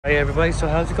Hey everybody, so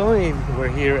how's it going? We're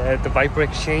here at the Viper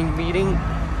Exchange meeting.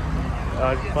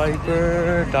 Dodge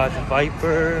Viper,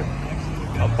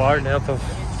 a Barn Alpha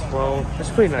 12. It's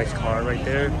a pretty nice car right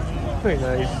there. Pretty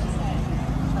nice.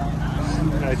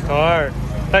 Nice car.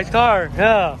 Nice car,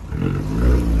 yeah.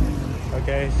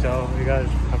 Okay, so we got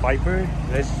a Viper.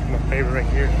 This is my favorite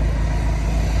right here.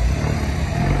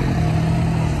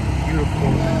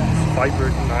 Beautiful. This Viper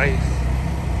is nice.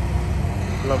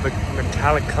 Love the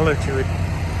metallic color to it.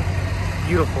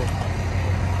 Beautiful,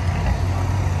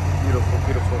 beautiful,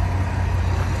 beautiful.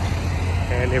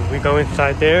 And if we go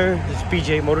inside there, it's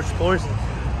BJ Motorsports.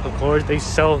 Of course, they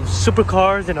sell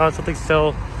supercars and also they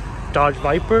sell Dodge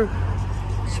Viper.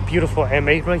 It's a beautiful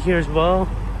M8 right here as well.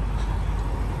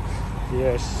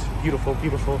 Yes, beautiful,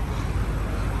 beautiful.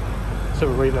 It's a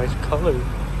really nice color.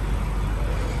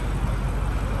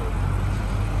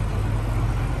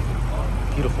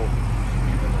 Beautiful.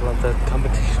 Love the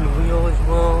competition wheel as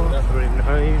well. That's very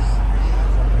nice.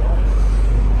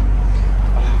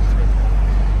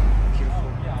 Beautiful.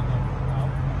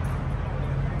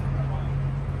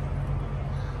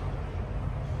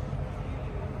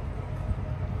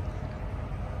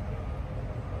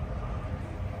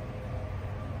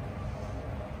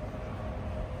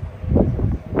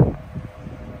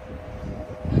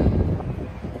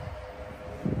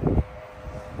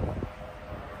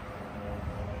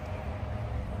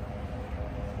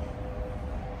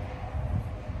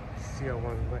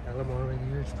 CL1 by Alamo right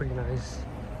here. It's pretty nice.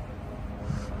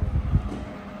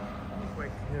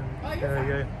 Wait,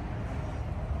 yeah.